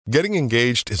Getting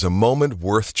engaged is a moment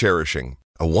worth cherishing.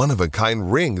 A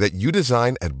one-of-a-kind ring that you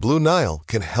design at Blue Nile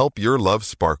can help your love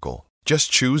sparkle. Just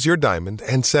choose your diamond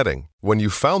and setting. When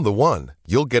you've found the one,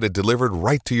 you'll get it delivered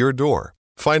right to your door.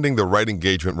 Finding the right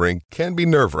engagement ring can be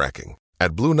nerve-wracking.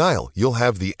 At Blue Nile, you'll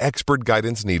have the expert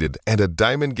guidance needed and a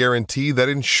diamond guarantee that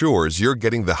ensures you're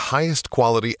getting the highest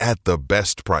quality at the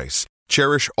best price.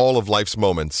 Cherish all of life's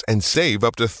moments and save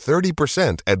up to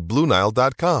 30% at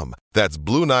BlueNile.com. That's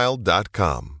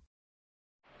BlueNile.com.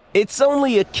 It's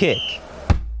only a kick,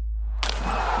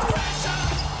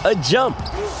 a jump,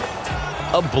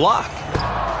 a block.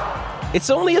 It's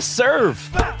only a serve.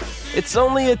 It's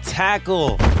only a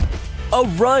tackle, a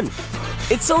run.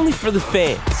 It's only for the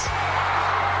fans.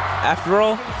 After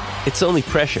all, it's only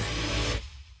pressure.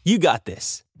 You got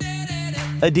this.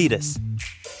 Adidas.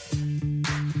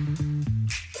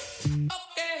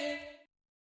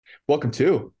 Welcome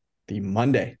to the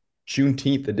Monday,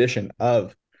 Juneteenth edition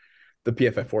of the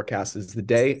PFF Forecast. Is the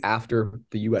day after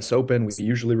the U.S. Open. We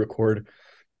usually record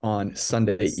on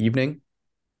Sunday evening.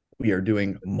 We are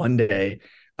doing Monday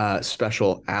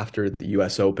special after the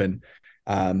U.S. Open,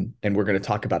 and we're going to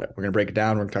talk about it. We're going to break it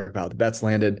down. We're going to talk about how the bets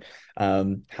landed,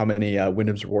 how many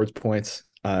Wyndham's rewards points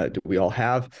do we all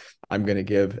have. I'm going to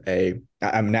give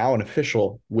I'm now an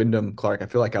official Wyndham Clark. I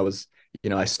feel like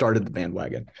I started the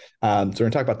bandwagon. So we're going to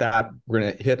talk about that. We're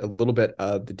going to hit a little bit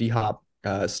of the D-Hop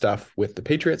stuff with the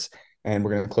Patriots, and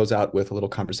we're going to close out with a little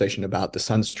conversation about the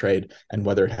Suns trade and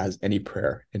whether it has any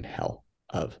prayer in hell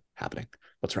of happening.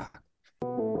 Let's rock.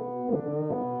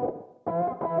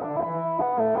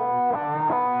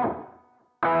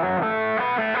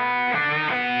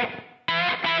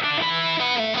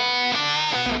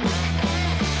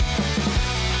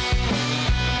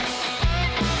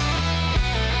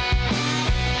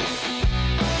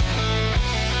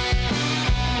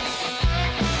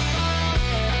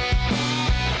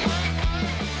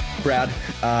 Brad,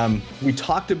 we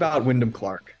talked about Wyndham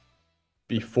Clark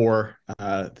before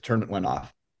the tournament went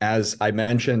off. As I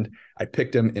mentioned, I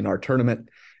picked him in our tournament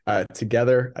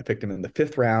together. I picked him in the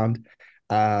 5th round.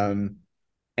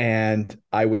 And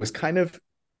I was kind of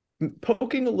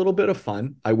poking a little bit of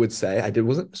fun, I would say.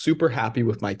 Wasn't super happy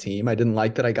with my team. I didn't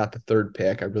like that I got the 3rd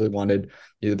pick. I really wanted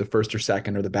either the 1st or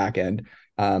 2nd or the back end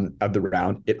of the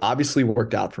round. It obviously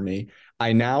worked out for me.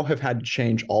 I now have had to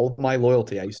change all of my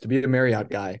loyalty. I used to be a Marriott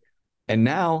guy, and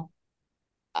now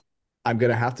I'm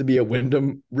going to have to be a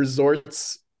Wyndham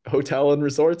Resorts, hotel and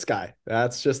resorts guy.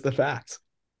 That's just the facts.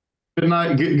 Good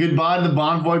night. Goodbye to the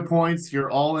Bonvoy points. You're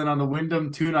all in on the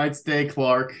Wyndham 2-night stay,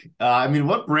 Clark.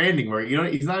 What branding work?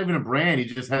 He's not even a brand. He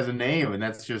just has a name, and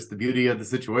that's just the beauty of the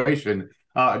situation.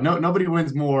 Nobody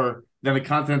wins more than a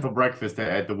continental breakfast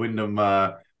at the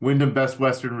Wyndham Best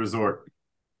Western Resort.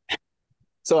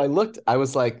 So I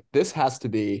was like, this has to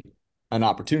be an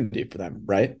opportunity for them,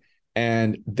 right?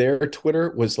 And their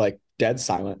Twitter was like dead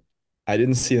silent. I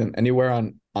didn't see them anywhere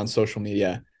on social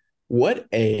media. Are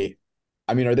they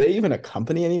even a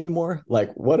company anymore?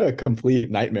 Like, what a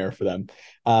complete nightmare for them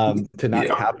to not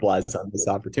capitalize on this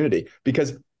opportunity.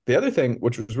 Because the other thing,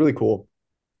 which was really cool,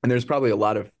 and there's probably a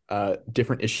lot of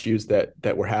different issues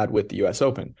that were had with the U.S.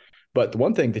 Open, but the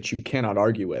one thing that you cannot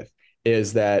argue with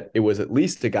is that it was at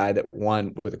least a guy that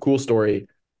won with a cool story,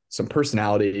 some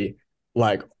personality,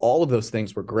 like all of those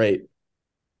things were great.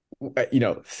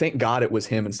 Thank God it was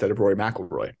him instead of Rory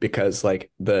McIlroy, because like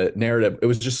the narrative, it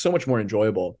was just so much more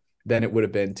enjoyable than it would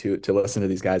have been to listen to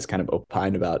these guys kind of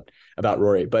opine about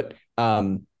Rory. But I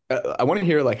want to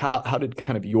hear like how did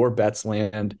kind of your bets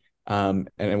land, and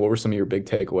what were some of your big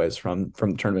takeaways from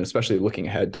the tournament, especially looking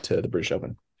ahead to the British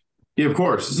Open? Yeah, of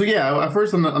course. So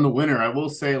first on the winner, I will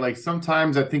say like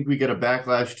sometimes I think we get a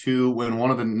backlash too when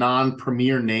one of the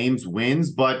non-premier names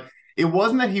wins, but it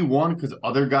wasn't that he won because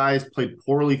other guys played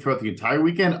poorly throughout the entire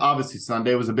weekend. Obviously,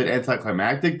 Sunday was a bit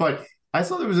anticlimactic, but I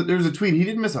saw there was a tweet. He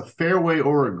didn't miss a fairway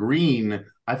or a green.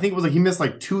 I think it was like he missed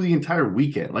like 2 the entire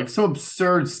weekend, like some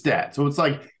absurd stat. So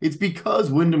it's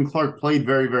because Wyndham Clark played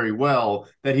very, very well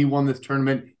that he won this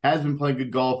tournament, has been playing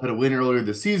good golf, had a win earlier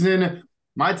this season.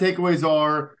 My takeaways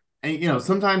are, and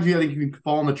sometimes I think you can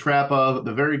fall in the trap of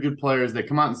the very good players that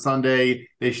come out on Sunday,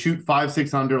 they shoot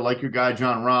 5-6 under, like your guy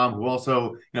John Rahm, who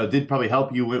also did probably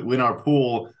help you win our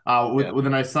pool with a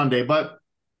nice Sunday. But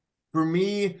for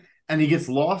me, and he gets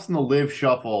lost in the live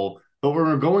shuffle, but when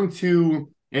we're going to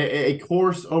a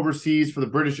course overseas for the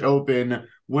British Open,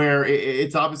 where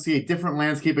it's obviously a different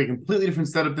landscape, a completely different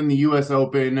setup than the U.S.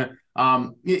 Open.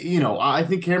 I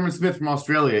think Cameron Smith from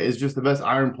Australia is just the best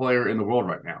iron player in the world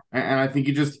right now, and I think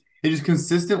it just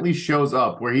consistently shows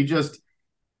up where he just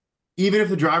even if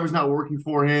the driver's not working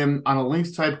for him on a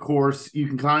links type course, you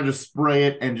can kind of just spray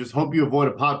it and just hope you avoid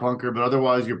a pot bunker, but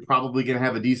otherwise you're probably going to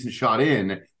have a decent shot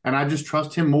in. And I just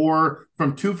trust him more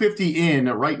from 250 in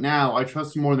right now. I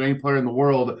trust him more than any player in the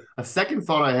world. A second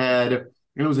thought I had, and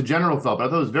it was a general thought, but I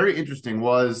thought it was very interesting,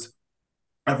 was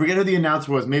I forget who the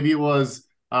announcer was. Maybe it was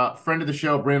friend of the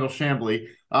show, Brandel Chambly,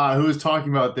 who was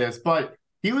talking about this. But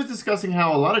he was discussing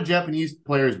how a lot of Japanese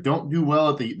players don't do well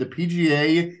at the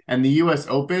PGA and the U.S.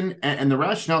 Open. And the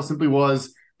rationale simply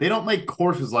was they don't make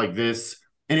courses like this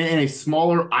in a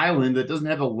smaller island that doesn't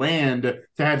have the land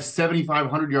to have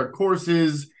 7,500-yard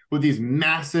courses with these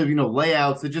massive,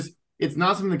 layouts. It's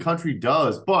not something the country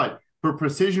does. But for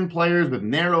precision players with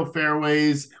narrow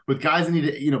fairways, with guys that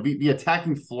need to, be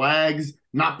attacking flags,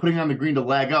 not putting on the green to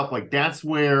lag up, like that's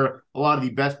where a lot of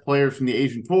the best players from the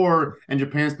Asian Tour and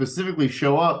Japan specifically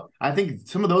show up. I think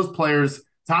some of those players,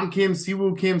 Tom Kim,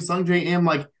 Siwoo Kim, Sung Jae Im,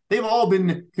 like they've all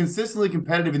been consistently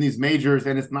competitive in these majors,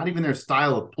 and it's not even their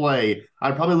style of play.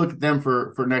 I'd probably look at them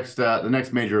for the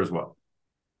next major as well.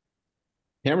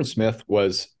 Cameron Smith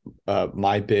was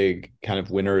my big kind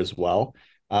of winner as well.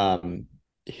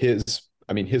 His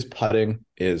putting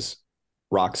is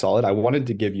rock solid. I wanted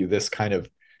to give you this kind of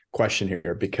question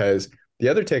here because the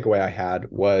other takeaway I had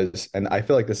was, and I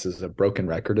feel like this is a broken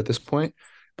record at this point,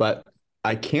 but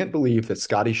I can't believe that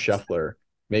Scotty Scheffler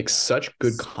makes such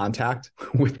good contact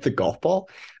with the golf ball,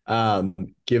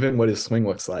 given what his swing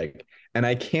looks like. And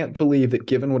I can't believe that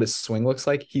given what his swing looks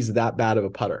like, he's that bad of a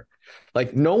putter.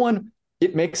 Like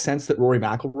it makes sense that Rory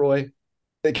McIlroy,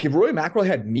 like if Rory McIlroy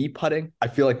had me putting, I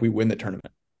feel like we win the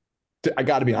tournament. I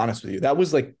got to be honest with you. That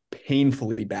was like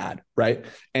painfully bad, right?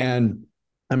 And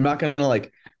I'm not going to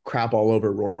like crap all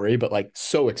over Rory, but like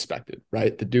so expected,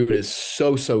 right? The dude is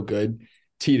so good,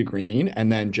 tee to green.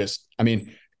 And then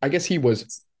I guess he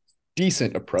was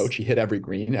decent approach. He hit every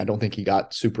green. I don't think he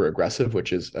got super aggressive,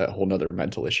 which is a whole nother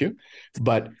mental issue.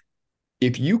 But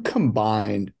if you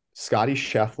combined Scotty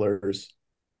Scheffler's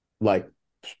like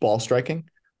ball striking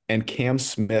and Cam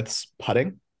Smith's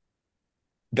putting,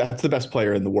 that's the best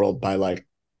player in the world by like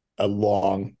a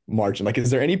long margin. Like, is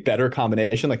there any better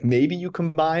combination? Like maybe you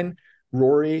combine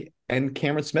Rory and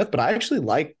Cameron Smith, but I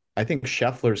think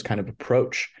Scheffler's kind of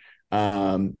approach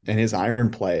and his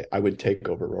iron play, I would take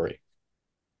over Rory.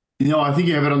 I think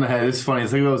you have it on the head. It's funny.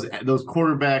 It's like those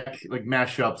quarterback like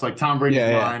mashups, like Tom Brady's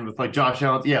line with like Josh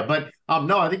Allen. Yeah, but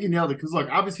no, I think you nailed it. Because look,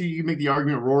 obviously you can make the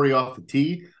argument Rory off the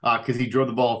tee because he drove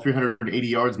the ball 380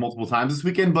 yards multiple times this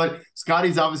weekend. But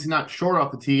Scotty's obviously not short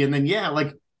off the tee. And then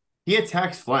like he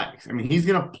attacks flags. I mean, he's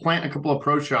gonna plant a couple of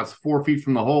approach shots 4 feet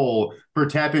from the hole for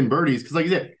tap in birdies. Because like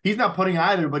you said, he's not putting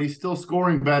either, but he's still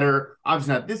scoring better.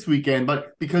 Obviously not this weekend,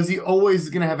 but because he always is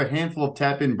gonna have a handful of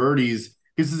tap in birdies.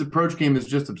 Because his approach game is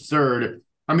just absurd.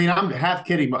 I mean, I'm half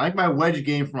kidding, but I think my wedge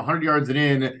game from 100 yards and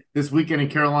in this weekend in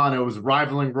Carolina was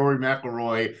rivaling Rory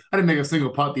McIlroy. I didn't make a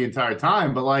single putt the entire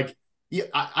time, but like, yeah,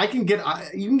 you can get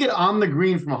on the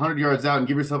green from 100 yards out and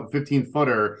give yourself a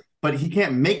 15-footer, but he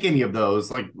can't make any of those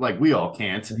like we all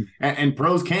can't, and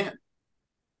pros can't.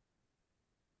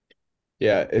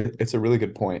 Yeah, it's a really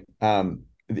good point. I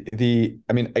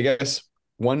guess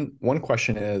one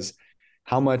question is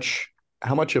how much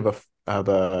of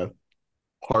a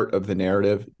part of the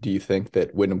narrative do you think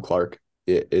that Wyndham Clark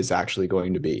is actually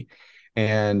going to be?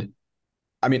 And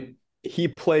I mean, he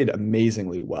played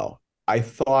amazingly well. I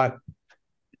thought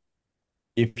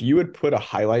if you would put a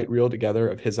highlight reel together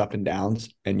of his up and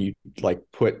downs and you like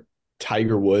put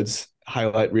Tiger Woods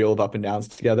highlight reel of up and downs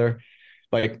together,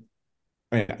 like,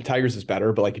 I mean, Tiger's is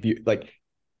better, but like if you like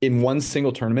in one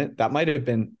single tournament, that might have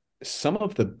been some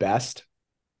of the best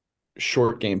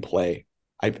short game play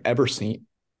I've ever seen.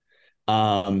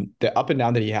 The up and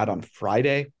down that he had on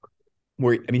Friday,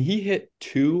 where he hit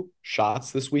 2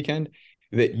 shots this weekend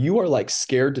that you are like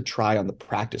scared to try on the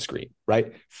practice green,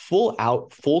 right? Full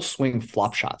out, full swing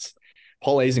flop shots.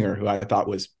 Paul Azinger, who I thought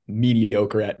was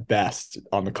mediocre at best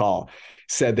on the call,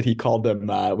 said that he called them,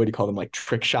 what do you call them, like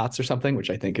trick shots or something, which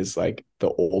I think is like the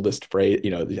oldest phrase.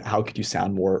 How could you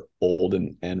sound more old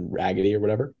and raggedy or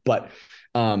whatever? But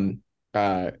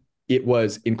it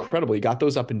was incredible. He got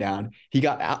those up and down. He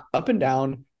got up and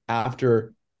down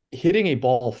after hitting a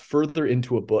ball further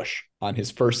into a bush on his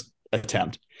first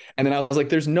attempt. And then I was like,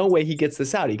 there's no way he gets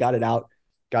this out. He got it out,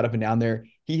 got up and down there.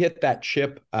 He hit that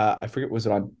chip. I forget, was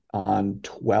it on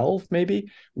 12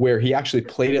 maybe, where he actually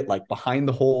played it like behind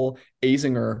the hole.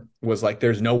 Azinger was like,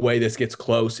 there's no way this gets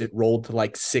close. It rolled to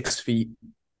like 6 feet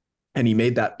and he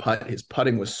made that putt. His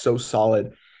putting was so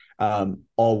solid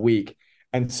all week.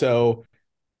 And so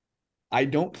I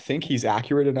don't think he's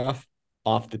accurate enough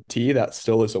off the tee. That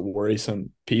still is a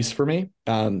worrisome piece for me.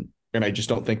 And I just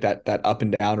don't think that up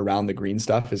and down around the green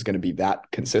stuff is going to be that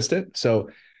consistent. So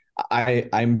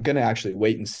I'm going to actually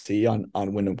wait and see on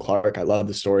Wyndham Clark. I love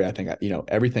the story. I think,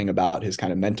 everything about his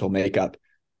kind of mental makeup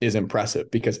is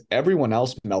impressive because everyone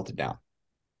else melted down.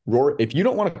 Rory, if you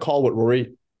don't want to call what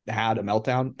Rory had a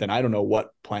meltdown, then I don't know what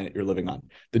planet you're living on.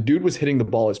 The dude was hitting the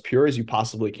ball as pure as you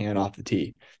possibly can off the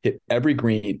tee, hit every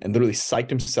green, and literally psyched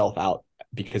himself out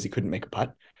because he couldn't make a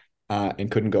putt and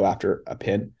couldn't go after a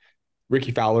pin.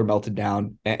 Ricky Fowler melted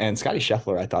down, and Scotty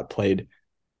Scheffler, I thought, played,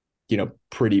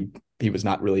 pretty. He was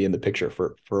not really in the picture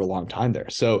for a long time there.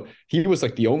 So he was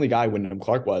like the only guy Wyndham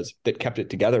Clark was that kept it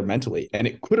together mentally, and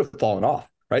it could have fallen off,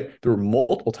 right? There were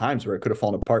multiple times where it could have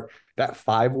fallen apart. That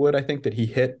 5 wood, I think, that he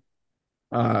hit,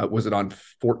 was it on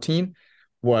 14?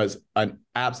 Was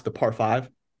the par 5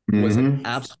 was an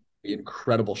absolutely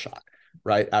incredible shot,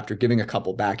 right? After giving a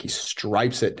couple back, he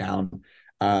stripes it down,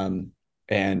 and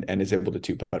is able to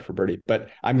 2-putt for birdie. But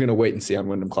I'm going to wait and see on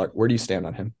Wyndham Clark. Where do you stand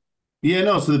on him? Yeah,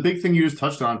 no. So the big thing you just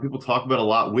touched on, people talk about a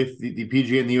lot with the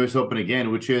PGA and the US Open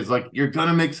again, which is like you're going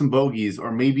to make some bogeys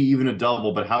or maybe even a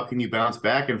double, but how can you bounce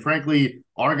back? And frankly,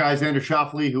 our guy, Xander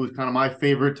Schauffele, who was kind of my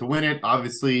favorite to win it,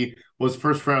 obviously was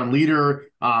first round leader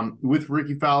with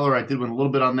Ricky Fowler. I did win a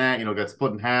little bit on that, got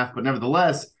split in half, but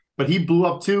nevertheless, but he blew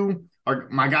up too.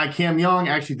 My guy, Cam Young,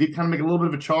 actually did kind of make a little bit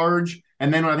of a charge.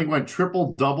 And then I think went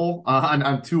triple double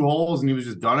on 2 holes, and he was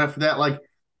just done after that. Like,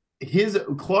 his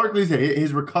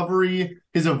recovery,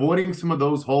 his avoiding some of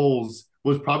those holes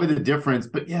was probably the difference.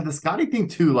 But yeah, the Scotty thing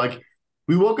too. Like,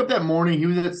 we woke up that morning, he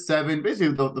was at 7.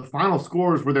 Basically, the final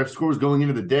scores were their scores going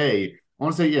into the day. I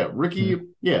want to say, yeah, Ricky,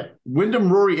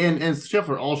 Wyndham, Rory, and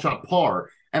Scheffler all shot par.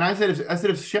 And I said, if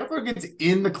Scheffler gets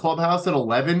in the clubhouse at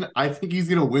 11, I think he's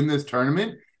going to win this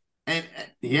tournament. And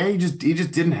yeah, he just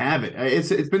didn't have it.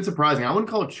 It's been surprising. I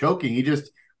wouldn't call it choking. He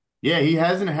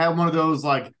hasn't had one of those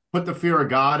like put the fear of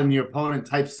God in your opponent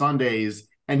type Sundays,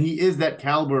 and he is that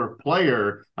caliber of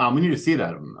player. We need to see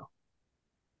that of him, though.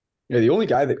 Yeah, the only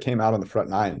guy that came out on the front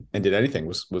 9 and did anything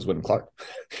was Wyndham Clark.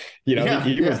 He was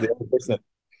the only person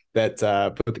that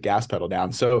put the gas pedal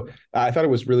down. So I thought it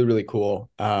was really, really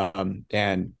cool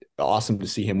and awesome to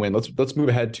see him win. Let's move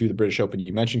ahead to the British Open.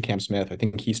 You mentioned Cam Smith. I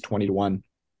think he's 20-1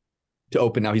 to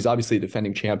open. Now he's obviously a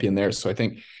defending champion there. So I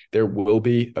think there will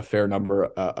be a fair number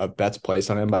of bets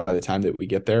placed on him by the time that we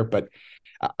get there. But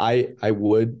I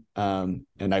would, and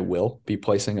I will be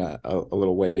placing a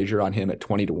little wager on him at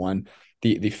 20-1.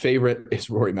 The favorite is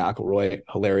Rory McIlroy,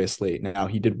 hilariously. Now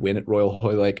he did win at Royal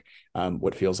Hoylake,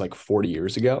 what feels like 40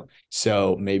 years ago.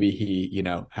 So maybe he,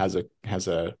 has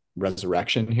a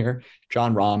resurrection here.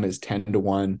 John Rahm is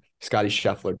 10-1. Scotty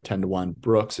Scheffler 10-1.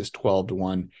 Brooks is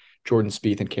 12-1. Jordan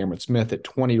Spieth and Cameron Smith at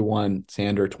 20-1,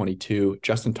 Xander 22.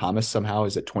 Justin Thomas somehow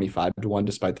is at 25-1,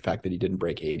 despite the fact that he didn't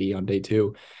break 80 on day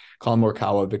 2. Colin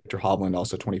Morikawa, Victor Hovland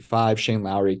also 25. Shane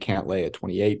Lowry, Cantlay at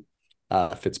 28.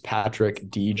 Fitzpatrick,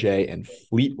 DJ, and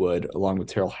Fleetwood, along with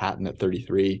Terrell Hatton at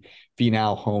 33.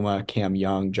 Finau, Homa, Cam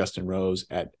Young, Justin Rose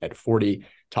at 40.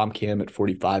 Tom Kim at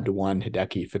 45-1.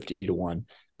 Hideki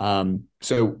 50-1.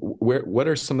 So what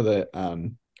are some of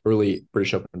the early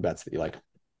British Open bets that you like?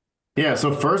 Yeah,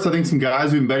 so first, I think some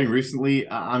guys we've been betting recently,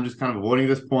 I'm just kind of avoiding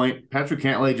this point. Patrick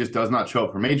Cantlay just does not show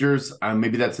up for majors.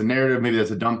 Maybe that's a narrative, maybe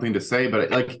that's a dumb thing to say,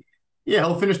 but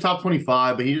he'll finish top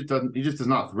 25, but he just does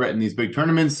not threaten these big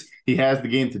tournaments. He has the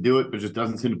game to do it, but just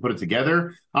doesn't seem to put it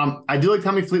together. I do like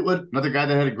Tommy Fleetwood, another guy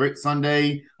that had a great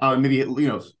Sunday. Maybe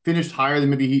finished higher than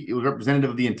maybe he was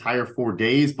representative of the entire 4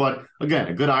 days, but again,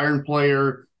 a good iron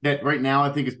player that right now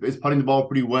I think is putting the ball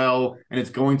pretty well, and it's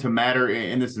going to matter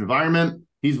in this environment.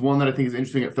 He's one that I think is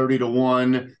interesting at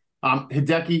 30-1.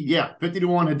 Hideki, 50-1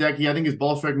 Hideki. I think his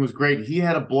ball striking was great. He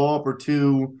had a blow up or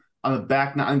two on the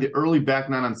back nine, the early back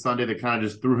nine on Sunday that kind of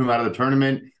just threw him out of the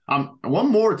tournament.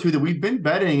 One more too that we've been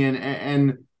betting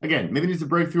and again, maybe needs to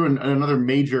break through in another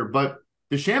major, but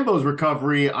DeChambeau's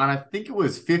recovery on, I think it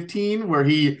was 15, where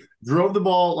he drove the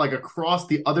ball like across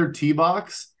the other tee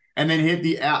box and then hit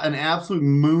an absolute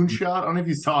moonshot. I don't know if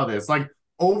you saw this, like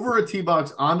over a tee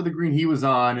box onto the green he was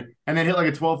on, and then hit like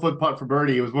a 12-foot putt for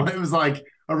birdie. It was like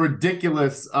a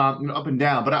ridiculous up and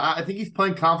down. But I think he's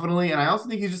playing confidently, and I also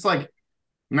think he's just like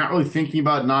not really thinking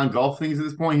about non-golf things at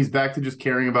this point. He's back to just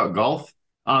caring about golf,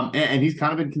 and he's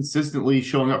kind of been consistently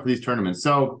showing up for these tournaments.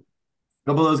 So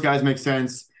a couple of those guys make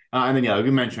sense. And then, like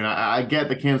you mentioned, I get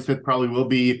that Cam Smith probably will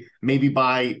be maybe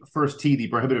by first tee the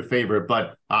prohibitive favorite,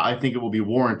 but I think it will be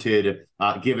warranted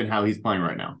given how he's playing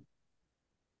right now.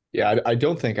 Yeah, I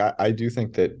don't think I do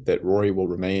think that Rory will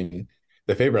remain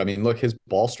the favorite. I mean, look, his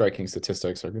ball striking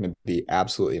statistics are going to be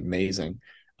absolutely amazing,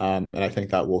 and I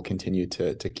think that will continue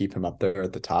to keep him up there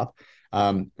at the top.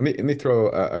 Let me throw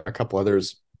a couple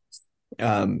others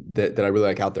that I really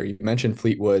like out there. You mentioned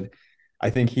Fleetwood. I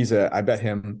think I bet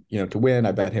him, to win.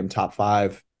 I bet him top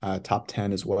 5, top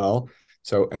 10 as well.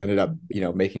 So ended up,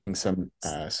 making some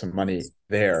money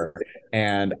there.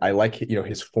 And I like,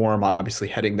 his form, obviously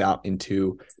heading out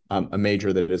into a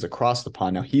major that is across the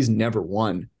pond. Now he's never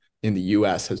won in the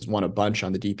US, has won a bunch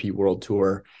on the DP World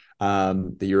Tour,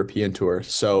 the European Tour.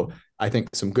 So I think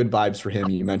some good vibes for him.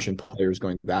 You mentioned players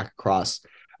going back across.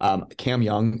 Cam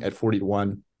Young at 40-1.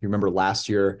 You remember last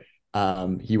year,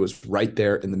 he was right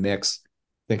there in the mix.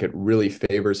 I think it really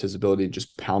favors his ability to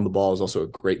just pound the ball. He's also a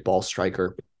great ball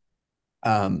striker.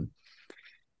 You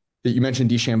mentioned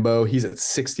DeChambeau. He's at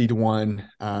 60-1.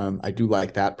 I do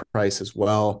like that price as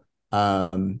well.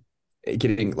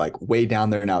 Getting like way down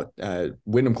there now.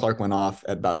 Wyndham Clark went off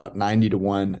at about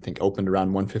 90-1. I think opened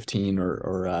around 115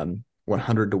 or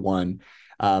 100-1.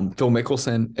 Phil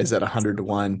Mickelson is at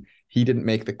 100-1. He didn't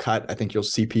make the cut. I think you'll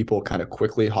see people kind of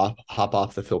quickly hop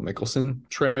off the Phil Mickelson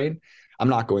train. I'm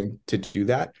not going to do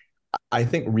that. I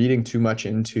think reading too much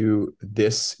into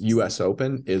this US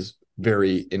Open is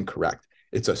very incorrect.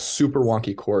 It's a super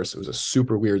wonky course. It was a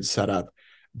super weird setup,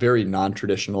 very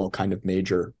non-traditional kind of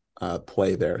major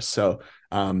play there. So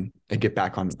I get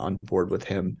back on board with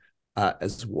him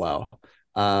as well.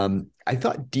 I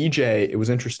thought DJ, it was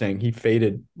interesting. He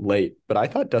faded late, but I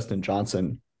thought Dustin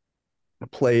Johnson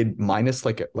played minus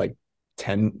like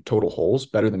 10 total holes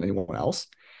better than anyone else.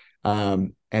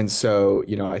 And so,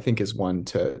 I think is one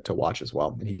to watch as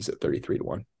well. And he's at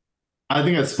 33-1. I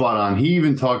think that's spot on. He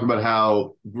even talked about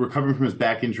how recovering from his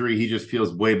back injury, he just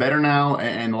feels way better now.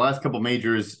 And the last couple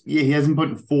majors, he hasn't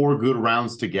put 4 good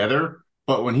rounds together.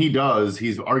 But when he does,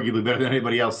 he's arguably better than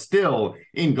anybody else still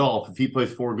in golf. If he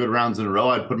plays 4 good rounds in a row,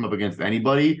 I'd put him up against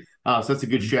anybody. So that's a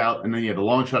good shout. And then, the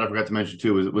long shot I forgot to mention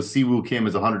too was Siwoo Kim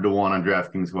is 100-1 on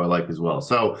DraftKings, who I like as well.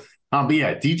 So, but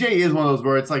yeah, DJ is one of those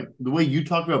where it's like the way you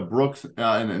talked about Brooks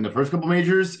in the first couple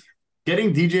majors,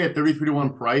 getting DJ at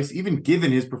 33-1 price, even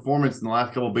given his performance in the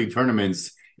last couple big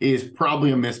tournaments, is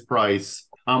probably a misprice.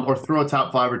 Or throw a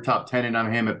top 5 or top 10 in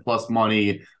on him at plus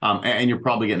money, and you're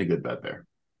probably getting a good bet there.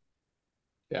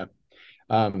 Yeah.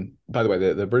 By the way,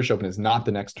 the British Open is not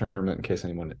the next tournament, in case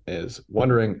anyone is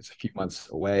wondering. It's a few months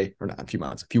away, or not a few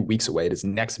months, a few weeks away. It is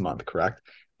next month, correct?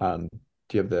 Do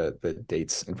you have the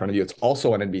dates in front of you? It's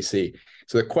also on NBC.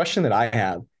 So the question that I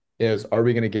have is, are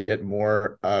we going to get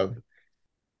more of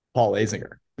Paul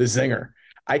Azinger, the zinger?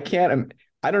 I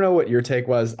don't know what your take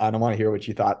was. I don't want to hear what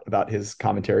you thought about his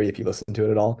commentary if you listened to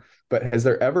it at all. But has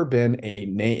there ever been a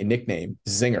nickname,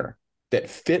 Zinger, that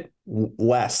fit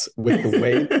less with the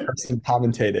way the person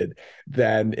commentated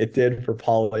than it did for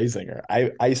Paul Azinger?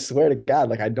 I swear to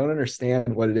God, I don't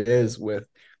understand what it is with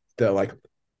the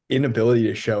inability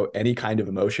to show any kind of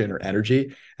emotion or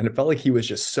energy. And it felt like he was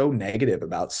just so negative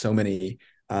about so many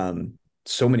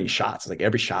shots. Like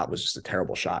every shot was just a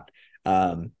terrible shot.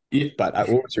 But what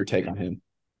was your take on him?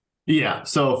 Yeah.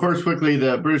 So first, quickly,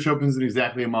 the British Open's in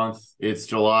exactly a month. It's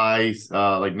July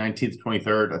 19th,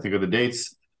 23rd, I think are the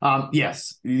dates.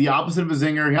 Yes, the opposite of a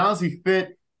zinger. He honestly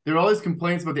fit. There were all these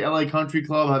complaints about the LA Country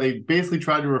Club, how they basically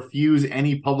tried to refuse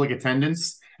any public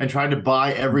attendance and tried to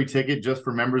buy every ticket just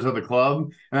for members of the club.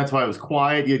 And that's why it was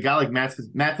quiet. You got like Matt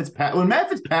Fitzpatrick. When Matt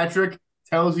Fitzpatrick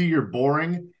tells you you're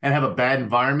boring and have a bad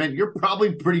environment, you're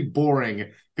probably pretty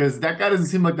boring, because that guy doesn't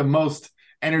seem like the most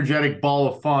energetic ball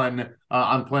of fun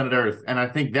on planet Earth. And I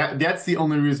think that's the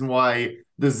only reason why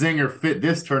the zinger fit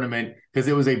this tournament, because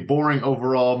it was a boring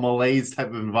overall malaise type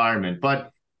of environment.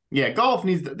 But yeah, golf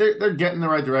they're getting in the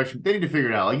right direction. They need to figure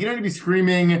it out. You don't need to be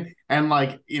screaming and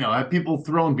have people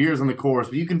throwing beers on the course,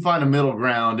 but you can find a middle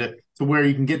ground to where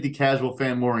you can get the casual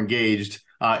fan more engaged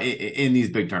in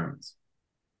these big tournaments.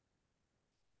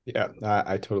 Yeah,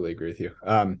 I totally agree with you.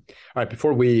 All right,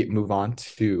 before we move on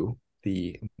to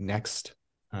the next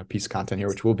piece of content here,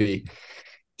 which will be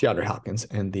DeAndre Hopkins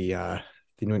and the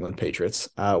New England Patriots,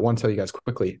 I want to tell you guys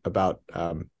quickly about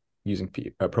using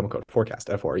promo code FORECAST,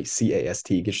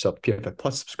 FORECAST. Get yourself a PFF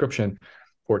Plus subscription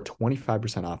for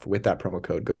 25% off with that promo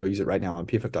code. Go use it right now on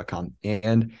PFF.com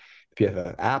and the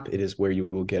PFF app. It is where you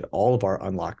will get all of our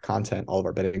unlocked content, all of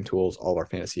our betting tools, all of our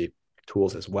fantasy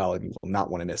tools as well, and you will not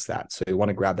want to miss that. So you want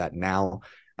to grab that now.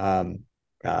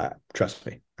 Trust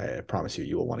me, I promise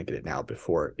you will want to get it now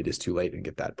before it is too late, and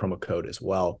get that promo code as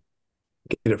well.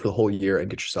 Get it for the whole year and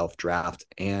get yourself draft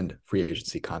and free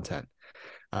agency content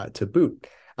to boot.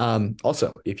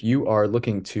 Also, if you are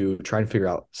looking to try and figure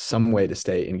out some way to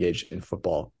stay engaged in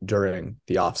football during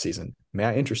the off season, may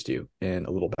I interest you in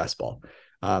a little best ball?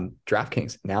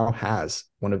 DraftKings now has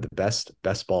one of the best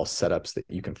ball setups that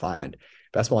you can find.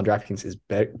 Best ball on DraftKings is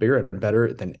bigger and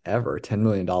better than ever. $10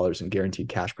 million in guaranteed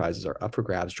cash prizes are up for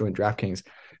grabs. Join DraftKings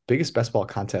biggest best ball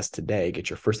contest today. Get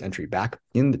your first entry back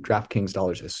in the DraftKings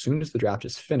dollars as soon as the draft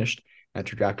is finished.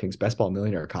 Enter DraftKings Best Ball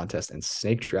Millionaire Contest and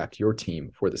snake draft your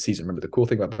team for the season. Remember, the cool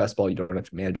thing about best ball, you don't have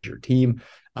to manage your team.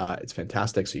 It's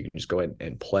fantastic. So you can just go ahead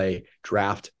and play,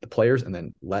 draft the players, and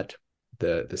then let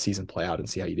the season play out and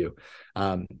see how you do.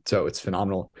 So it's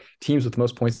phenomenal. Teams with the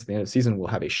most points at the end of the season will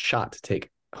have a shot to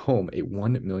take home a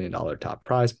 $1 million top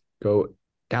prize. Go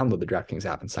download the DraftKings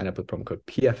app and sign up with promo code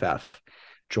PFF.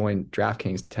 Join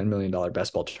DraftKings $10 million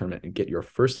best ball tournament and get your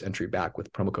first entry back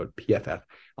with promo code PFF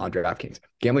on DraftKings.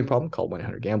 Gambling problem? Call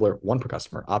 1-800-GAMBLER. One per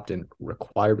customer. Opt-in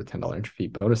required with $10 entry fee.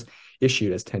 Bonus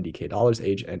issued as $10 dollars.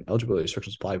 Age and eligibility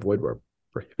restrictions apply. Void where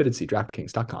prohibited. See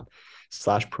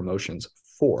DraftKings.com/promotions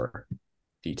for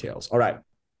details. All right.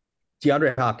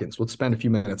 DeAndre Hopkins. Let's spend a few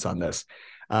minutes on this.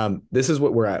 This is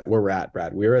what where we're at,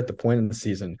 Brad. We're at the point in the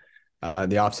season, the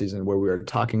offseason, where we are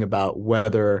talking about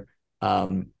whether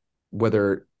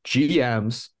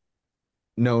GMs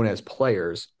known as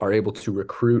players are able to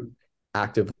recruit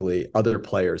actively other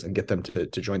players and get them to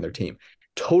join their team.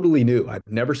 Totally new. I've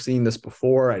never seen this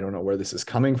before. I don't know where this is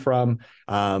coming from.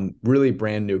 Really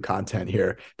brand new content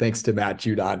here. Thanks to Matt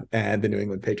Judon and the New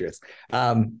England Patriots.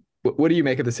 What do you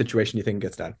make of the situation? You think it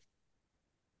gets done?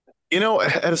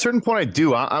 At a certain point, I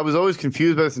do. I was always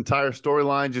confused by this entire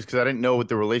storyline just because I didn't know what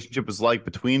the relationship was like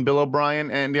between Bill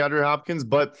O'Brien and DeAndre Hopkins.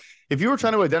 But if you were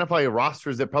trying to identify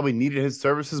rosters that probably needed his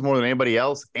services more than anybody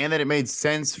else, and that it made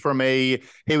sense from hey,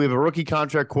 we have a rookie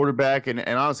contract quarterback and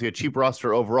honestly a cheap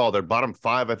roster overall. They're bottom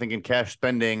 5, I think, in cash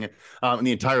spending in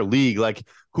the entire league. Like,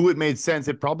 who it made sense,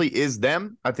 it probably is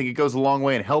them. I think it goes a long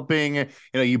way in helping.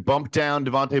 You bump down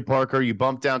Devontae Parker, you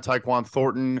bump down Tyquan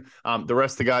Thornton, the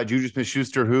rest of the guy, Juju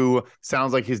Smith-Schuster, who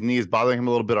sounds like his knee is bothering him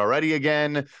a little bit already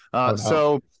again.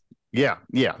 So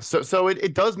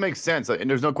it does make sense, and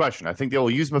there's no question. I think they will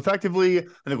use him effectively. I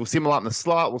think we'll see him a lot in the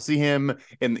slot. We'll see him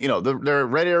in, their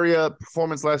red area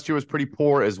performance last year was pretty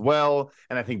poor as well,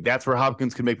 and I think that's where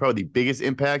Hopkins could make probably the biggest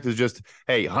impact. Is just,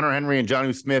 hey, Hunter Henry and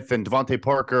Jonnu Smith and Devontae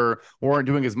Parker weren't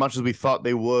doing as much as we thought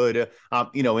they would.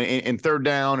 In third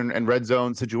down and red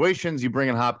zone situations, you bring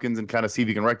in Hopkins and kind of see if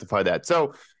you can rectify that.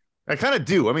 So I kind of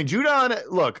do. I mean, Judon,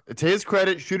 look, to his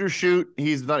credit, shoot or shoot.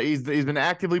 He's been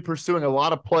actively pursuing a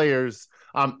lot of players.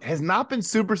 Has not been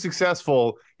super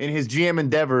successful in his GM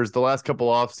endeavors the last couple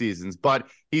off seasons, but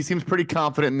he seems pretty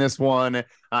confident in this one. And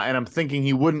I'm thinking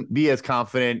he wouldn't be as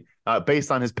confident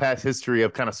based on his past history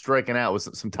of kind of striking out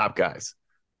with some top guys.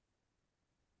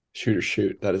 Shoot or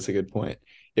shoot. That is a good point.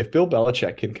 If Bill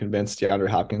Belichick can convince DeAndre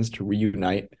Hopkins to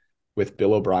reunite with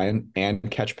Bill O'Brien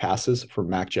and catch passes for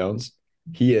Mac Jones,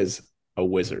 he is a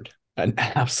wizard, an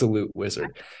absolute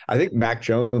wizard. I think Mac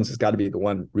Jones has got to be the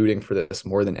one rooting for this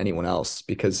more than anyone else,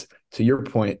 because to your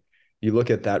point, you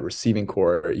look at that receiving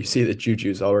core, you see that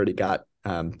Juju's already got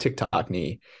TikTok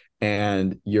knee,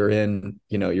 and you're in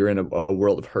a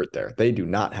world of hurt there. They do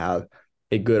not have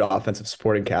a good offensive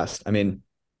supporting cast. I mean,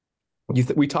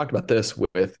 we talked about this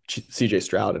with CJ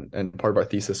Stroud and part of our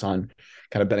thesis on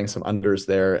kind of betting some unders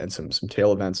there and some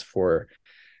tail events for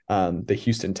the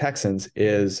Houston Texans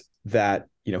is that,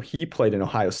 he played in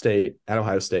Ohio State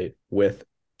with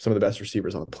some of the best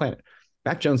receivers on the planet.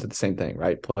 Mac Jones did the same thing,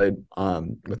 right? Played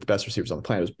with the best receivers on the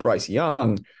planet. It was Bryce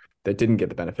Young that didn't get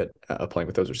the benefit of playing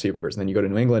with those receivers. And then you go to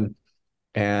New England,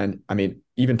 and I mean,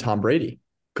 even Tom Brady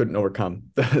couldn't overcome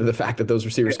the fact that those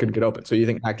receivers couldn't get open. So you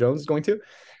think Mac Jones is going to?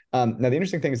 Now, the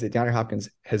interesting thing is that DeAndre Hopkins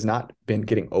has not been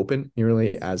getting open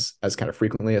nearly as kind of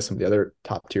frequently as some of the other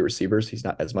top tier receivers. He's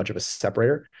not as much of a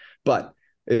separator, but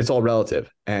it's all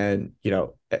relative. And,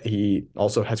 he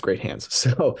also has great hands.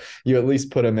 So you at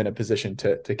least put him in a position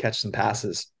to catch some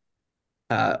passes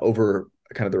over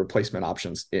kind of the replacement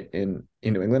options in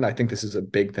New England. I think this is a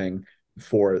big thing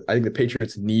I think the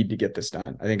Patriots need to get this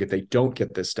done. I think if they don't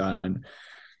get this done,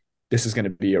 this is going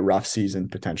to be a rough season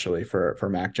potentially for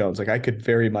Mac Jones. Like, I could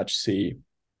very much see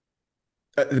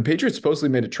the Patriots supposedly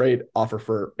made a trade offer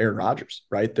for Aaron Rodgers,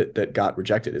 right? That got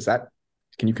rejected.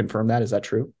 Can you confirm that? Is that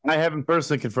true? I haven't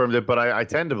personally confirmed it, but I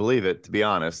tend to believe it, to be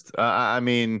honest. I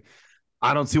mean,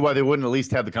 I don't see why they wouldn't at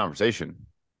least have the conversation.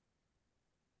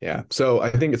 Yeah. So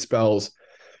I think it spells,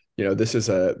 this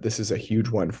is a huge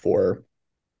one for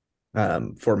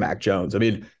Mac Jones. I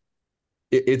mean,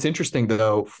 it's interesting,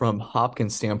 though, from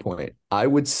Hopkins' standpoint. I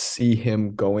would see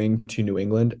him going to New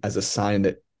England as a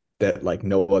sign that like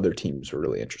no other teams were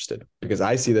really interested, because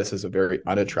I see this as a very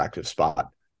unattractive spot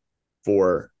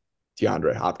for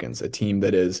DeAndre Hopkins, a team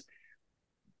that is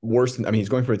worse than, he's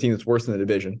going from a team that's worse than the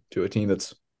division to a team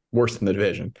that's worse than the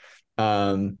division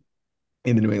in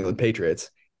the New England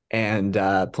Patriots. and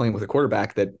playing with a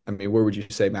quarterback that, I mean, where would you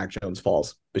say Mac Jones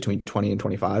falls between 20 and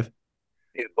 25?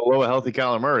 He's below a healthy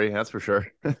Kyler Murray, that's for sure.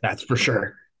 That's for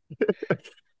sure.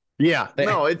 Yeah,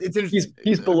 no, it's interesting.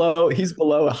 He's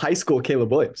below a high school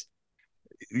Caleb Williams.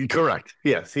 Correct.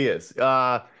 Yes, he is.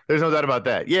 There's no doubt about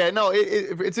that. Yeah, no,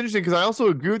 it's interesting because I also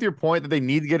agree with your point that they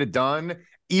need to get it done.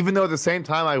 Even though at the same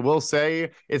time, I will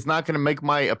say it's not going to make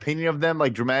my opinion of them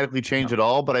like dramatically change at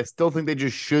all. But I still think they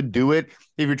just should do it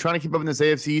if you're trying to keep up in this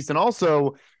AFC East. And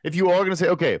also, if you are going to say,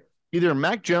 okay, either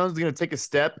Mac Jones is going to take a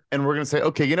step and we're going to say,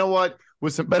 okay, you know what?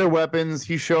 With some better weapons,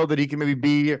 he showed that he can maybe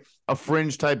be a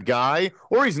fringe type guy,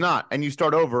 or he's not, and you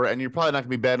start over, and you're probably not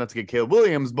going to be bad enough to get Caleb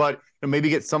Williams, but maybe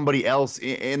get somebody else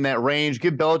in that range.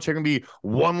 Give Belichick maybe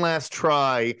one last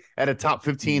try at a top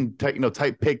 15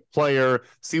 type pick player,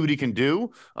 see what he can do.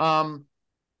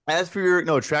 As for your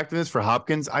attractiveness for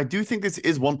Hopkins, I do think this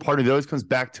is one part of those comes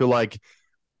back to like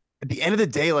at the end of the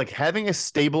day, like having a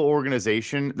stable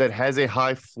organization that has a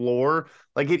high floor,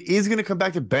 like it is going to come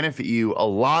back to benefit you a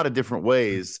lot of different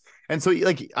ways. And so,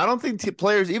 like, I don't think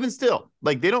players, even still,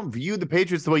 like they don't view the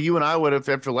Patriots the way you and I would have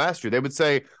after last year. They would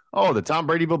say, oh, the Tom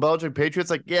Brady, Bill Belichick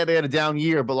Patriots, like, yeah, they had a down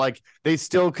year, but like they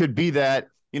still could be that,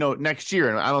 next year.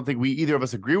 And I don't think either of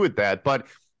us agree with that. But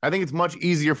I think it's much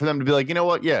easier for them to be like, you know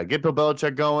what? Yeah, get Bill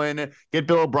Belichick going, get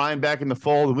Bill O'Brien back in the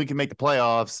fold, and we can make the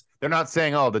playoffs. They're not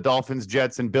saying, oh, the Dolphins,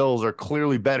 Jets, and Bills are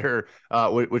clearly better,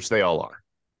 which they all are.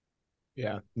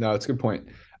 Yeah, no, it's a good point.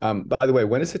 By the way,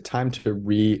 when is it time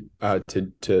to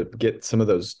to get some of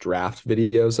those draft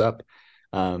videos up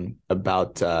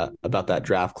about that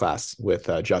draft class with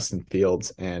Justin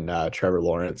Fields and Trevor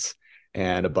Lawrence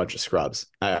and a bunch of scrubs?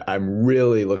 I'm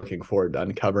really looking forward to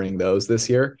uncovering those this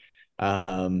year.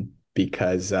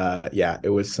 Because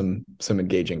it was some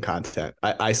engaging content.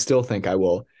 I still think I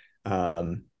will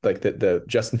like the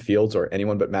Justin Fields or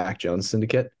anyone but Mac Jones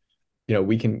syndicate.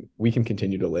 We can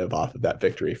continue to live off of that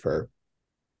victory for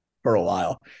a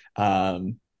while.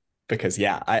 Because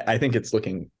I think it's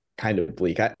looking kind of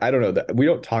bleak. I don't know that we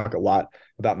don't talk a lot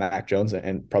about Mac Jones,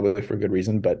 and probably for good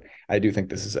reason, but I do think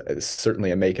this is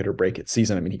certainly a make it or break it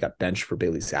season. I mean, he got benched for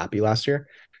Bailey Zappi last year,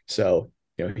 so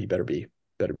he better be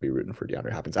rooting for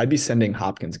DeAndre Hopkins. I'd be sending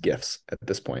Hopkins gifts at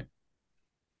this point.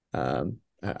 I'm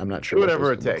not sure. Do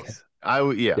whatever it takes. I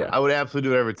would absolutely do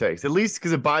whatever it takes. At least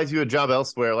because it buys you a job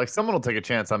elsewhere. Like someone will take a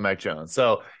chance on Mac Jones.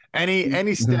 So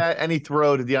any stat, any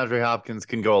throw to DeAndre Hopkins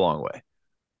can go a long way.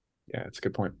 Yeah, it's a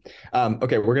good point.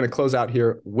 Okay, we're going to close out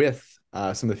here with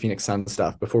some of the Phoenix Suns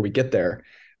stuff. Before we get there,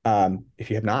 if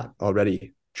you have not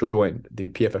already joined the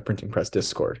PFF Printing Press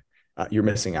Discord, you're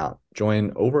missing out.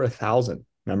 Join over 1,000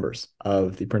 members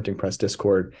of the Printing Press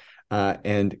Discord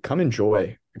and come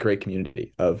enjoy a great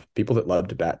community of people that love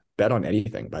to bet on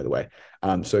anything, by the way.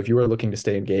 So if you are looking to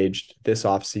stay engaged, this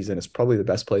off season is probably the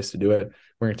best place to do it.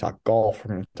 We're going to talk golf.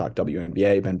 We're going to talk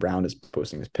WNBA. Ben Brown is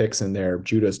posting his picks in there.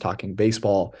 Judah's talking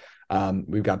baseball.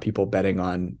 We've got people betting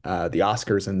on the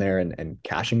Oscars in there and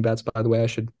cashing bets, by the way,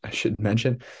 I should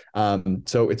mention.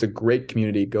 So it's a great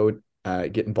community. Go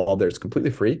get involved there. It's completely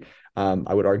free.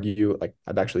 I would argue, like,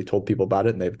 I've actually told people about it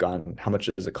and they've gone, how much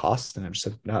does it cost? And I've just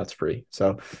said, no, it's free.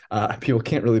 So people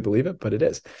can't really believe it, but it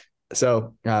is.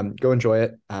 So go enjoy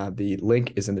it. The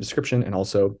link is in the description, and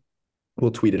also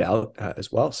we'll tweet it out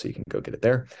as well. So you can go get it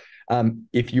there.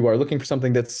 If you are looking for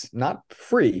something that's not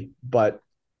free, but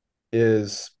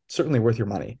is certainly worth your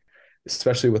money,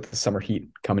 especially with the summer heat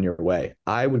coming your way,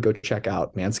 I would go check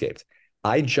out Manscaped.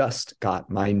 I just got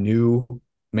my new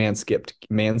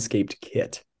Manscaped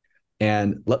kit.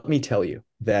 And let me tell you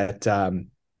that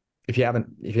if you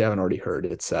haven't already heard,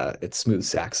 it's smooth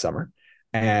sack summer,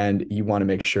 and you want to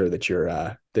make sure that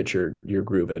you're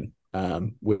grooving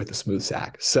with a smooth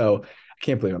sack. So I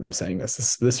can't believe I'm saying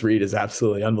this. This read is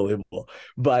absolutely unbelievable.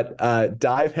 But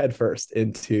dive headfirst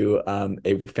into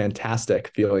a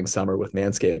fantastic feeling summer with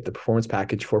Manscaped. The Performance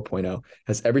Package 4.0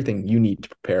 has everything you need to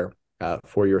prepare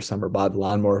for your summer bod.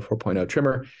 Lawnmower 4.0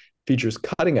 trimmer features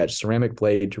cutting-edge ceramic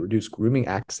blade to reduce grooming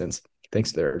accidents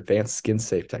thanks to their advanced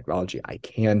skin-safe technology. I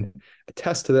can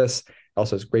attest to this. It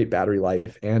also has great battery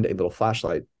life and a little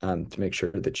flashlight to make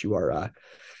sure that you are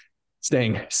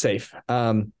staying safe.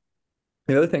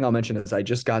 The other thing I'll mention is I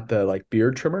just got the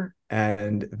beard trimmer,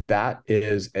 and that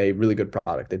is a really good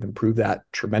product. They've improved that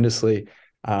tremendously.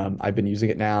 I've been using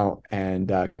it now, and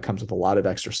comes with a lot of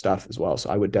extra stuff as well.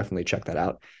 So I would definitely check that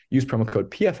out. Use promo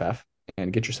code PFF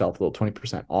and get yourself a little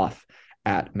 20% off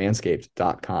at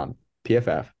manscaped.com.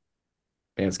 PFF,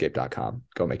 manscaped.com.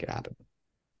 Go make it happen.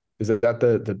 Is that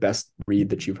the best read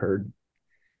that you've heard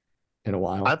in a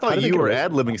while? I thought you were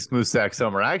ad-libbing smooth sack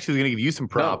summer. I actually was going to give you some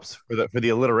props for the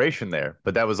alliteration there,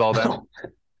 but that was all that.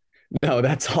 No,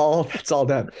 that's all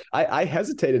them. I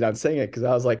hesitated on saying it because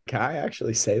I was like, can I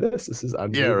actually say this? This is Yeah,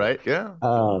 unbelievable. right. Yeah.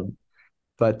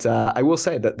 But I will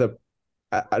say that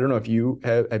I don't know if you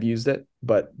have used it,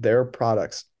 but their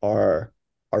products are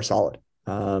solid.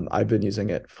 I've been using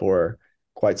it for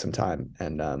quite some time,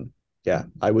 and yeah,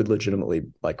 I would legitimately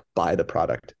like buy the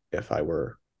product if I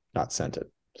were not sent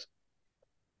it.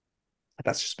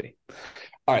 That's just me.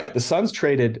 All right, the Suns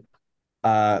traded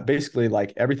basically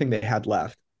like everything they had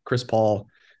left. Chris Paul,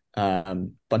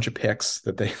 bunch of picks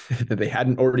that they that they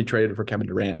hadn't already traded for Kevin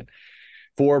Durant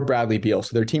for Bradley Beal.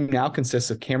 So their team now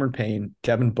consists of Cameron Payne,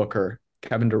 Devin Booker,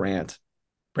 Kevin Durant,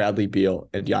 Bradley Beal,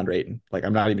 and DeAndre Ayton. Like,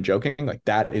 I'm not even joking. Like,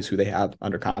 that is who they have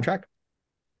under contract.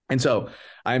 And so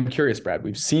I'm curious, Brad,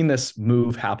 we've seen this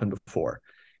move happen before.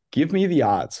 Give me the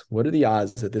odds. What are the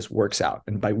odds that this works out?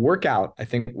 And by work out, I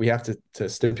think we have to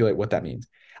stipulate what that means.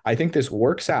 I think this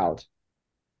works out.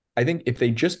 I think if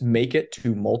they just make it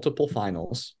to multiple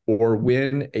finals or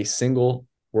win a single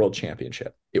world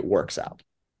championship, it works out.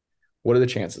 What are the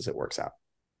chances it works out?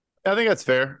 I think that's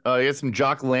fair. You get some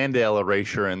Jock Landale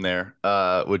erasure in there,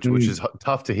 which is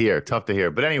tough to hear. Tough to hear.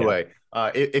 But anyway,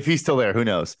 if he's still there, who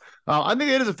knows? I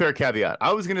think it is a fair caveat.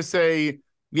 I was going to say,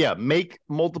 yeah, make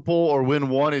multiple or win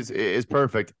one is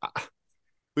perfect.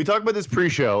 We talked about this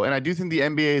pre-show, and I do think the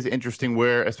NBA is interesting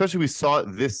where, especially we saw it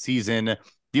this season,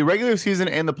 the regular season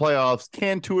and the playoffs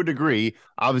can, to a degree,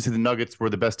 obviously the Nuggets were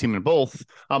the best team in both,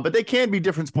 but they can be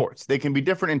different sports. They can be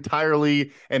different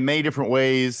entirely in many different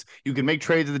ways. You can make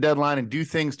trades at the deadline and do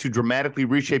things to dramatically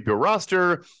reshape your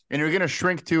roster, and you're going to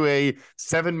shrink to a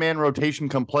 7-man rotation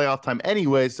come playoff time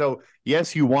anyway. So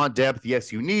yes, you want depth.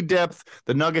 Yes, you need depth.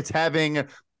 The Nuggets having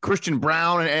Christian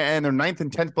Brown and their 9th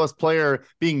and 10th plus player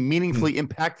being meaningfully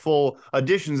impactful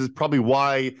additions is probably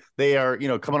why they are,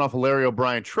 coming off a Larry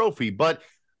O'Brien trophy. But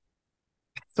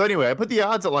so anyway, I put the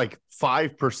odds at like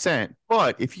 5%.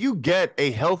 But if you get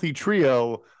a healthy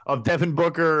trio of Devin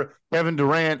Booker, Kevin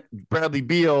Durant, Bradley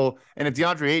Beal, and if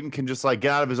DeAndre Ayton can just like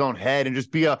get out of his own head and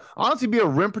just honestly be a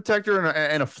rim protector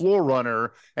and a floor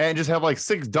runner and just have like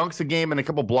 6 dunks a game and a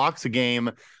couple blocks a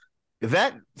game,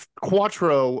 that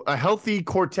quattro, a healthy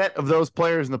quartet of those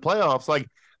players in the playoffs, like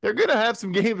they're going to have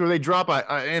some games where they drop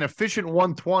an efficient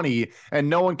 120 and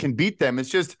no one can beat them. It's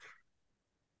just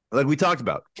like we talked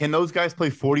about. Can those guys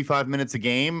play 45 minutes a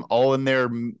game, all in their,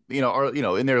 in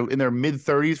their mid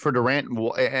 30s for Durant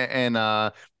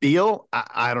and Beal?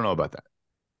 I don't know about that.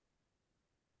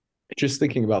 Just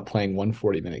thinking about playing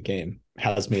 140-minute game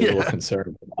has me a little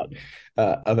concerned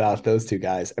about those two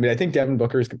guys. I mean, I think Devin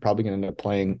Booker is probably going to end up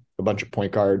playing a bunch of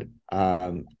point guard.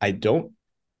 I don't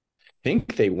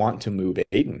think they want to move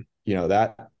Ayton.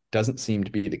 That doesn't seem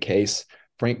to be the case.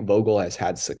 Frank Vogel has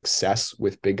had success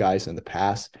with big guys in the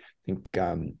past. I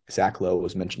think Zach Lowe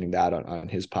was mentioning that on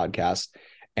his podcast.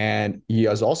 And he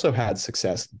has also had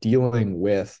success dealing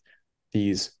with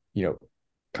these,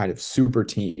 kind of super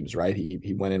teams, right?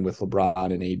 He went in with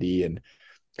LeBron and AD and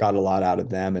got a lot out of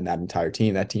them and that entire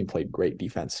team. That team played great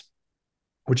defense,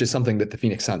 which is something that the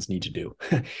Phoenix Suns need to do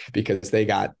because they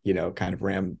got, kind of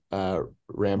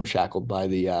ramshackled by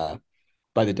the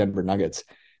Denver Nuggets.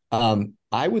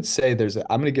 I would say I'm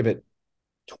going to give it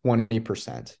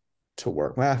 20% to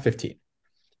work. 15.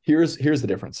 Here's the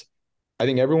difference. I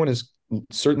think everyone is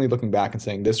certainly looking back and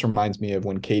saying, this reminds me of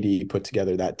when KD put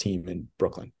together that team in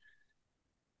Brooklyn.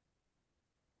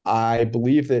 I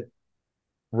believe that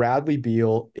Bradley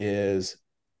Beal is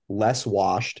less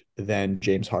washed than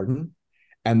James Harden.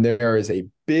 And there is a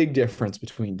big difference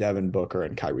between Devin Booker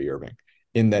and Kyrie Irving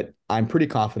in that I'm pretty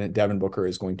confident Devin Booker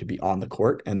is going to be on the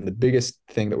court. And the biggest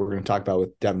thing that we're going to talk about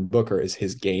with Devin Booker is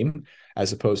his game,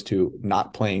 as opposed to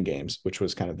not playing games, which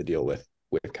was kind of the deal with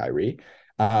Kyrie.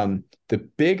 The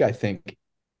big, I think,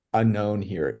 unknown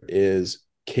here is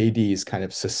KD's kind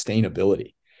of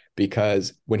sustainability,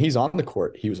 because when he's on the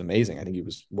court, he was amazing. I think he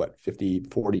was 50,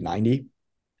 40, 90,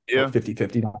 50,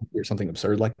 50, or something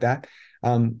absurd like that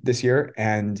this year.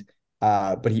 And,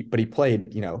 but he played,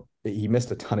 he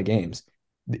missed a ton of games.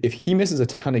 If he misses a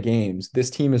ton of games, this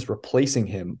team is replacing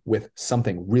him with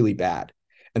something really bad.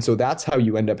 And so that's how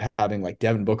you end up having like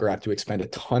Devin Booker have to expend a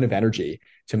ton of energy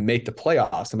to make the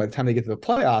playoffs. And by the time they get to the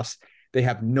playoffs, they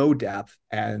have no depth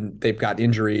and they've got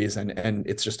injuries and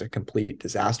it's just a complete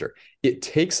disaster. It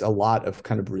takes a lot of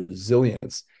kind of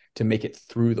resilience to make it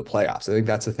through the playoffs. I think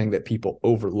that's the thing that people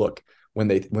overlook when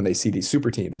they see these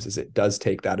super teams, is it does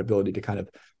take that ability to kind of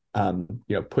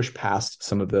push past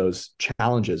some of those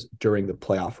challenges during the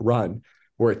playoff run,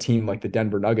 where a team like the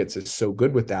Denver Nuggets is so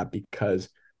good with that because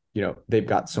they've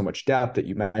got so much depth that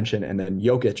you mentioned, and then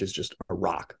Jokic is just a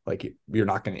rock. Like, you're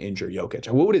not going to injure Jokic.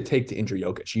 And what would it take to injure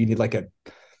Jokic? You need like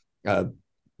a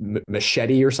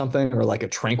machete or something, or like a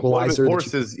tranquilizer. One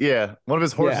of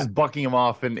his horses bucking him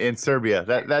off in Serbia.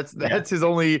 That's his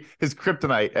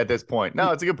kryptonite at this point.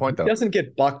 No, it's a good point though. He doesn't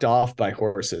get bucked off by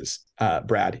horses,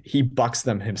 Brad. He bucks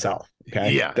them himself.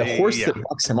 Okay. Yeah. The horse that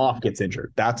bucks him off gets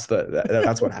injured. That's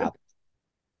what happens.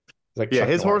 Like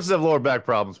his horses have lower back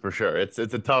problems for sure. It's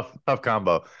a tough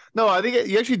combo. No, I think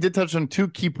you actually did touch on two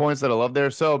key points that I love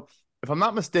there. So if I'm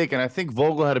not mistaken, I think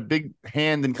Vogel had a big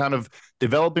hand in kind of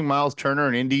developing Miles Turner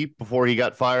in Indy before he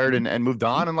got fired and moved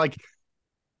on, and like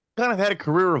kind of had a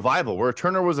career revival where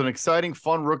Turner was an exciting,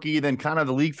 fun rookie. Then kind of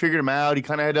the league figured him out. He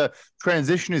kind of had to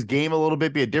transition his game a little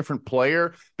bit, be a different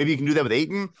player. Maybe you can do that with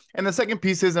Ayton. And the second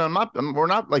piece is, and we're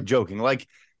not like joking, like.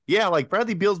 Yeah, like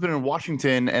Bradley Beal's been in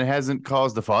Washington and hasn't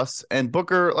caused a fuss. And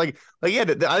Booker, I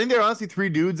think they're honestly three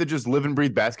dudes that just live and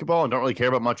breathe basketball and don't really care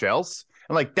about much else.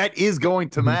 And like that is going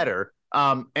to matter.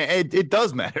 And it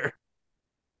does matter.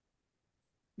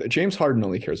 James Harden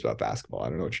only cares about basketball. I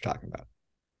don't know what you're talking about.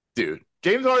 Dude,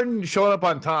 James Harden showing up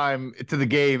on time to the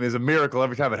game is a miracle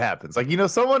every time it happens. Like,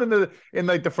 someone in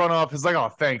the front office is like, oh,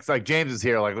 thanks. Like James is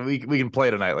here. Like we can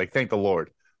play tonight. Like, thank the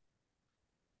Lord.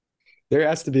 There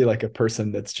has to be like a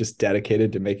person that's just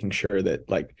dedicated to making sure that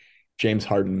like James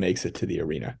Harden makes it to the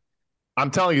arena.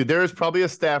 I'm telling you, there is probably a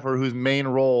staffer whose main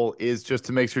role is just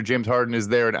to make sure James Harden is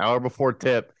there an hour before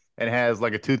tip and has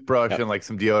like a toothbrush and like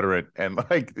some deodorant and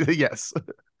like, yes.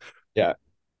 Yeah.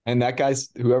 And that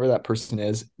whoever that person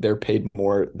is, they're paid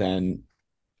more than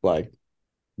like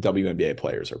WNBA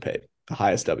players are paid. The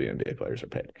highest WNBA players are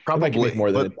paid. Probably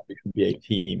more than a WNBA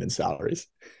team in salaries.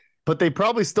 But they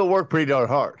probably still work pretty darn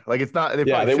hard. Like it's not. They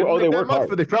work hard,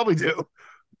 but they probably do.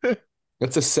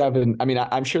 It's a 7. I mean,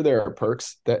 I'm sure there are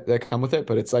perks that come with it,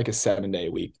 but it's like a 7-day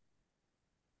a week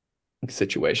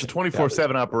situation. It's a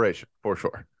 24/7 operation for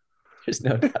sure. There's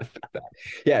no doubt about that.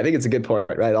 Yeah, I think it's a good point,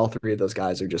 right? All three of those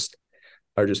guys are just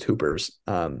hoopers.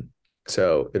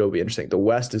 So it'll be interesting. The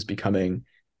West is becoming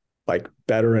like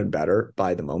better and better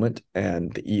by the moment,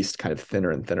 and the East kind of thinner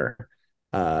and thinner.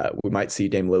 We might see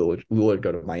Dame Lillard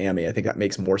go to Miami. I think that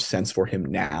makes more sense for him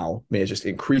now. I mean, it's just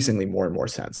increasingly more and more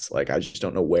sense. Like I just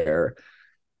don't know where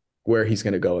he's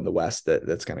going to go in the West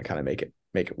that's going to kind of make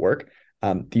it work.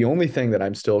 The only thing that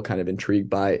I'm still kind of intrigued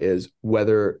by is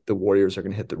whether the Warriors are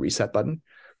going to hit the reset button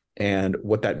and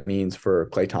what that means for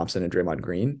Klay Thompson and Draymond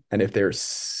Green. And if they're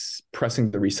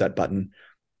pressing the reset button,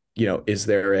 is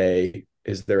there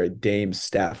a Dame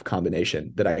Steph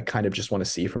combination that I kind of just want to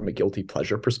see from a guilty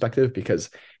pleasure perspective? Because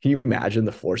can you imagine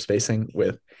the floor spacing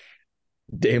with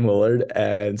Dame Lillard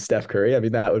and Steph Curry? I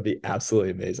mean, that would be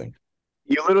absolutely amazing.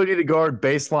 You literally need to guard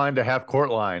baseline to half court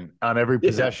line on every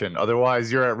possession.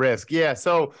 Otherwise, you're at risk. Yeah.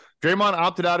 So Draymond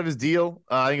opted out of his deal.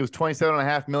 I think it was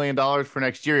 $27.5 million for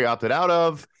next year. He opted out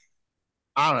of.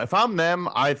 I don't know. If I'm them,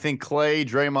 I think Klay,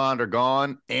 Draymond are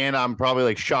gone, and I'm probably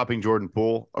like shopping Jordan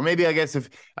Poole. Or maybe I guess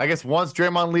once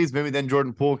Draymond leaves, maybe then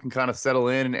Jordan Poole can kind of settle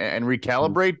in and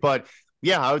recalibrate. But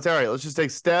yeah, I would say, all right, let's just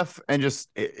take Steph and just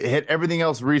hit everything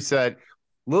else reset.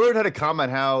 Lillard had a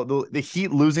comment how the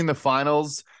Heat losing the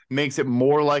finals makes it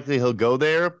more likely he'll go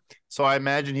there. So I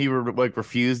imagine he would like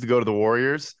refuse to go to the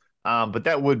Warriors. But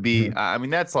that would be, I mean,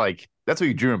 that's what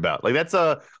you dream about. Like that's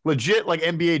a legit like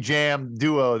NBA Jam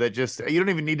duo that just, you don't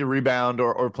even need to rebound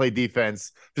or play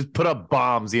defense. Just put up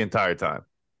bombs the entire time.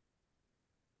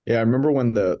 Yeah. I remember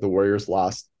when the Warriors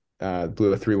lost,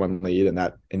 blew a 3-1 lead, and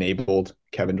that enabled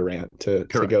Kevin Durant to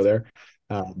go there.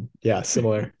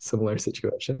 Similar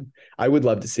situation. I would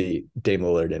love to see Dame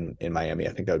Lillard in Miami.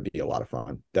 I think that would be a lot of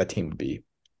fun. That team would be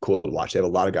cool to watch. They have a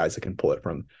lot of guys that can pull it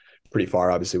from pretty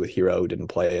far. Obviously with Hero, who didn't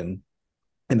play in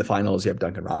the finals, you have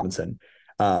Duncan Robinson.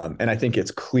 And I think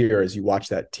it's clear as you watch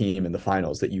that team in the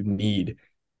finals that you need,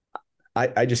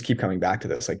 I just keep coming back to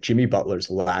this, like Jimmy Butler's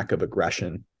lack of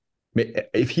aggression.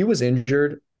 If he was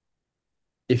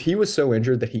so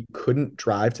injured that he couldn't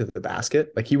drive to the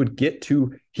basket, like he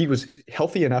was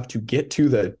healthy enough to get to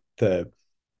the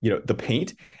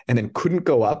paint and then couldn't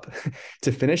go up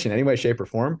to finish in any way, shape, or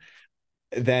form,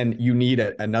 then you need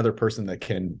another person that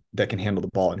can handle the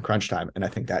ball in crunch time. And I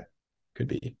think that could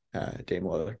be Dame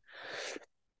Lillard.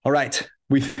 All right.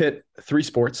 We've hit 3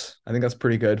 sports. I think that's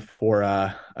pretty good for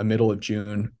a middle of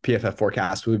June PFF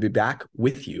forecast. We'll be back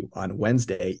with you on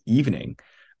Wednesday evening.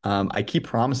 I keep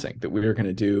promising that we are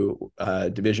going to do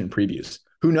division previews.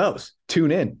 Who knows?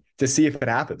 Tune in to see if it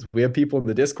happens. We have people in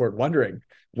the Discord wondering,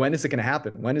 when is it going to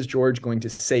happen? When is George going to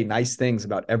say nice things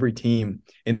about every team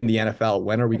in the NFL?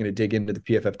 When are we going to dig into the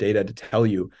PFF data to tell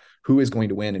you who is going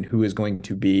to win and who is going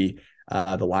to be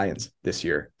the Lions this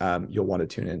year? You'll want to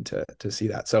tune in to see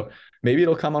that. So maybe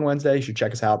it'll come on Wednesday. You should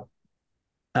check us out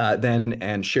then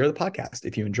and share the podcast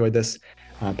if you enjoyed this.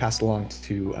 pass it along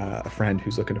to a friend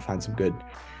who's looking to find some good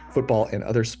football and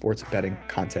other sports betting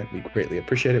content. We greatly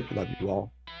appreciate it. We love you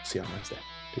all. See you on Wednesday.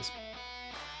 Peace.